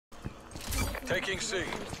Taking C.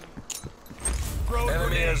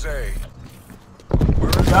 Enemy is A.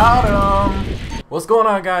 Got him! What's going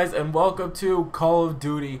on, guys, and welcome to Call of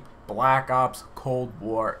Duty Black Ops Cold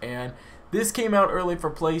War. And this came out early for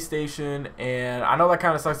PlayStation, and I know that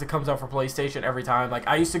kind of sucks. It comes out for PlayStation every time. Like,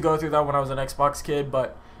 I used to go through that when I was an Xbox kid,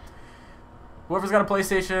 but whoever's got a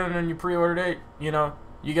PlayStation and you pre-ordered it, you know,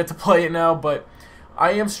 you get to play it now. But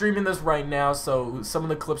I am streaming this right now, so some of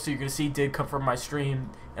the clips that you're going to see did come from my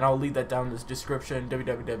stream, and I'll leave that down in the description,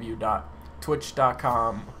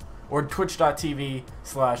 www.twitch.com or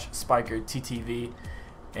twitch.tv/SpikerTTV.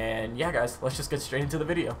 And yeah, guys, let's just get straight into the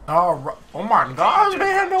video. Oh my gosh,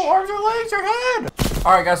 man, no arms or legs or head!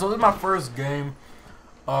 Alright, guys, so this is my first game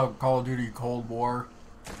of Call of Duty Cold War.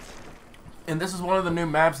 And this is one of the new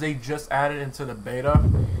maps they just added into the beta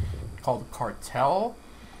called Cartel.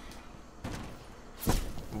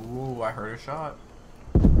 Ooh, I heard a shot.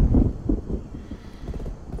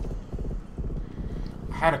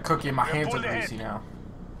 I had a cookie and my hands are greasy now.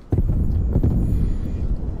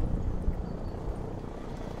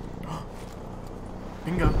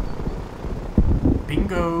 Bingo.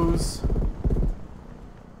 Bingos.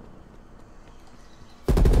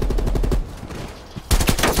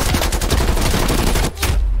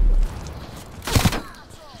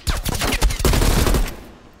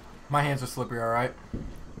 My hands are slippery, alright?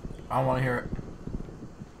 I don't want to hear it.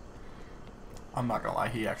 I'm not gonna lie,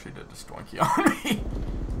 he actually did the stonky on me.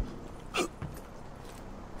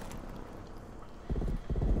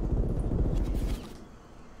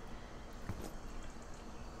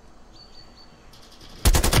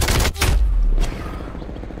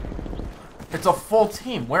 It's a full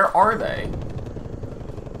team. Where are they?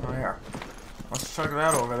 Oh, here. Let's check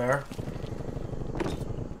that over there.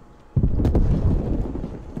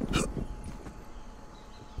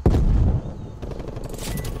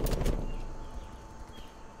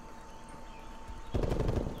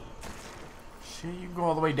 Shit, you go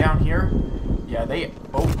all the way down here? Yeah, they...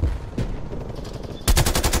 Oh.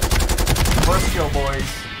 First kill, boys.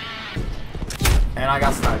 And I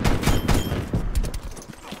got sniped.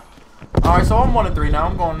 Alright, so I'm 1-3 now.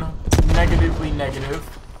 I'm going negatively negative.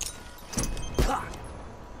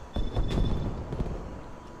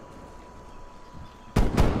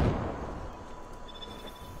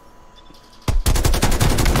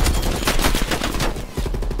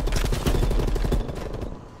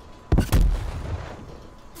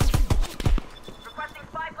 Requesting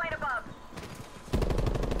spy plane above.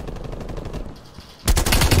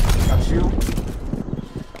 Got you.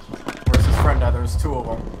 Where's his friend at? There's two of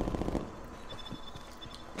them.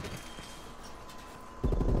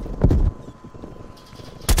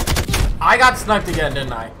 I got sniped again,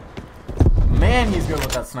 didn't I? Man, he's good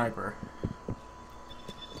with that sniper.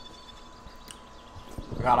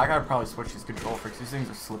 God, I gotta probably switch these control freaks. These things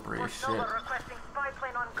are slippery as shit. Requesting spy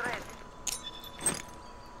plane on grid.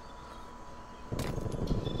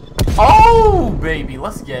 Oh, baby,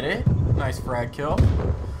 let's get it. Nice frag kill.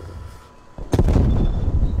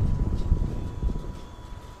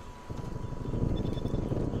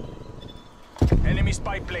 Enemy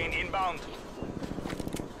spy plane inbound.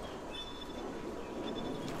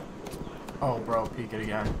 Oh, bro, peek it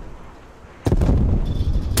again.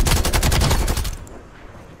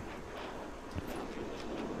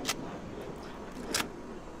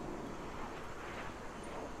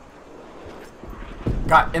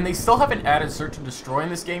 God, and they still haven't added search and destroy in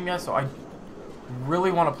this game yet, so I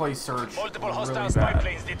really want to play search Multiple hostile really spy bad.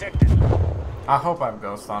 planes detected. I hope I have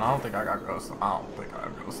Ghost on. I don't think I got Ghost on. I don't think I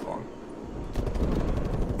have Ghost on.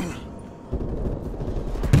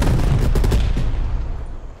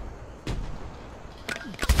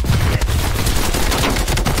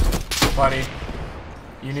 Buddy,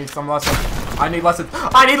 you need some lessons. I need lessons.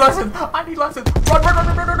 I need lessons. I need lessons. Run, run, run,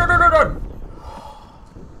 run, run, run, run, run, run.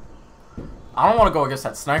 I don't want to go against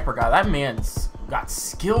that sniper guy. That man's got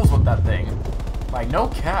skills with that thing. Like, no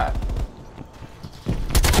cap.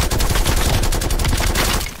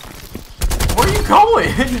 Where are you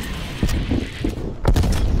going?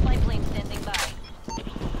 Spy plane standing by.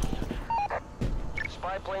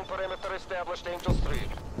 Spy plane perimeter established, Angels 3.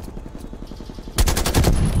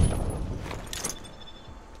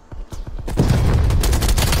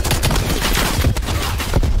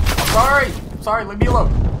 Sorry, leave me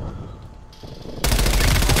alone.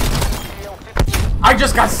 I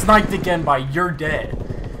just got sniped again by You're Dead.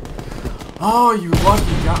 Oh, you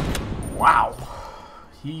lucky guy. Wow.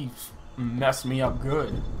 He messed me up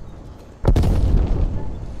good.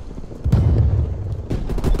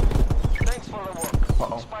 Thanks for the work.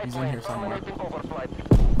 Uh-oh, he's in here somewhere.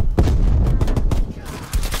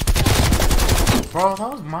 Bro,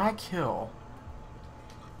 that was my kill.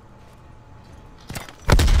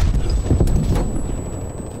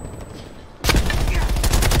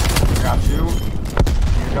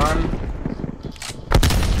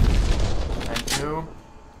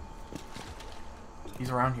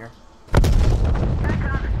 around here. Back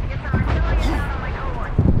up. Get some artillery down on my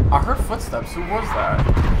cohort. I heard footsteps. Who was that?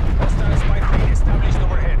 Hostile spy plane established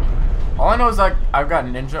overhead. All I know is like I've got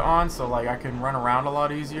ninja on, so like I can run around a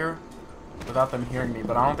lot easier without them hearing me.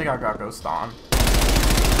 But I don't think I got ghost on.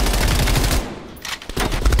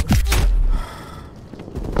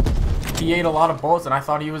 He ate a lot of bullets, and I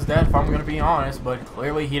thought he was dead, if I'm gonna be honest. But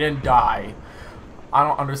clearly he didn't die. I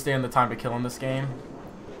don't understand the time to kill in this game.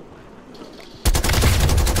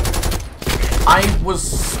 I was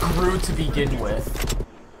screwed to begin with.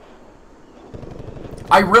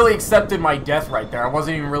 I really accepted my death right there. I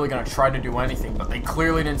wasn't even really gonna try to do anything, but they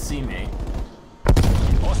clearly didn't see me.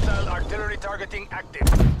 Hostile artillery targeting active.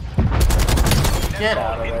 Get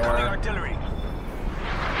out of Incoming there. artillery.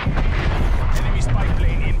 Enemy spy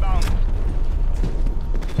plane inbound.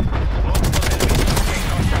 Multiple enemies.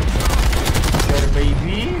 Get it,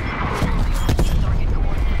 baby.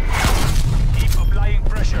 Keep applying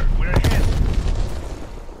pressure. We're ahead.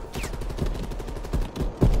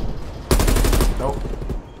 Nope.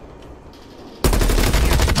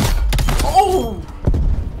 Oh!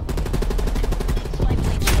 Spy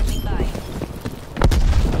plane standing by.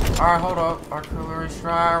 Alright, hold up. Artillery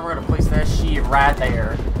strike. We're gonna place that shit right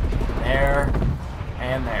there. There.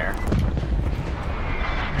 And there.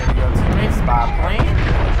 Here we go, teammates. Spy plane.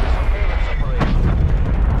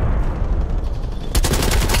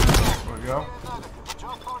 There we go.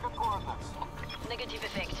 Negative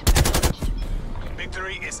effect. Acknowledged.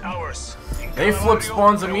 Victory is ours. They flip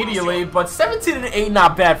spawns immediately, but 17 and 8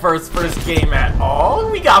 not bad for his first game at all.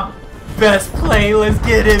 We got best play. Let's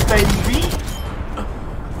get it, baby.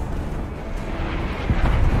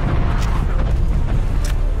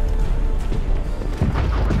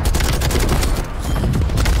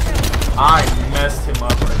 I messed him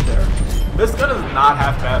up right there. This gun is not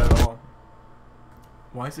half bad at all.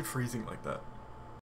 Why is it freezing like that?